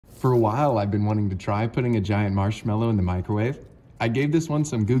For a while, I've been wanting to try putting a giant marshmallow in the microwave. I gave this one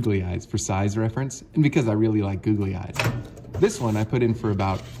some googly eyes for size reference, and because I really like googly eyes. This one I put in for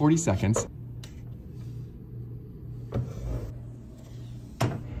about 40 seconds.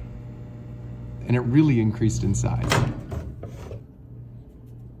 And it really increased in size.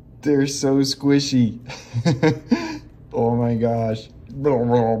 They're so squishy. Oh my gosh.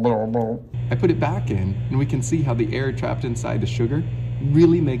 I put it back in, and we can see how the air trapped inside the sugar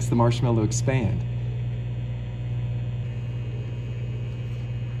really makes the marshmallow expand.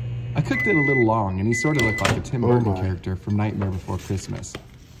 I cooked it a little long, and he sort of looked like a Tim Burton character from Nightmare Before Christmas.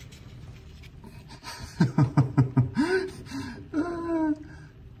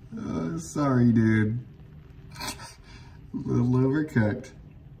 Sorry, dude. A little overcooked.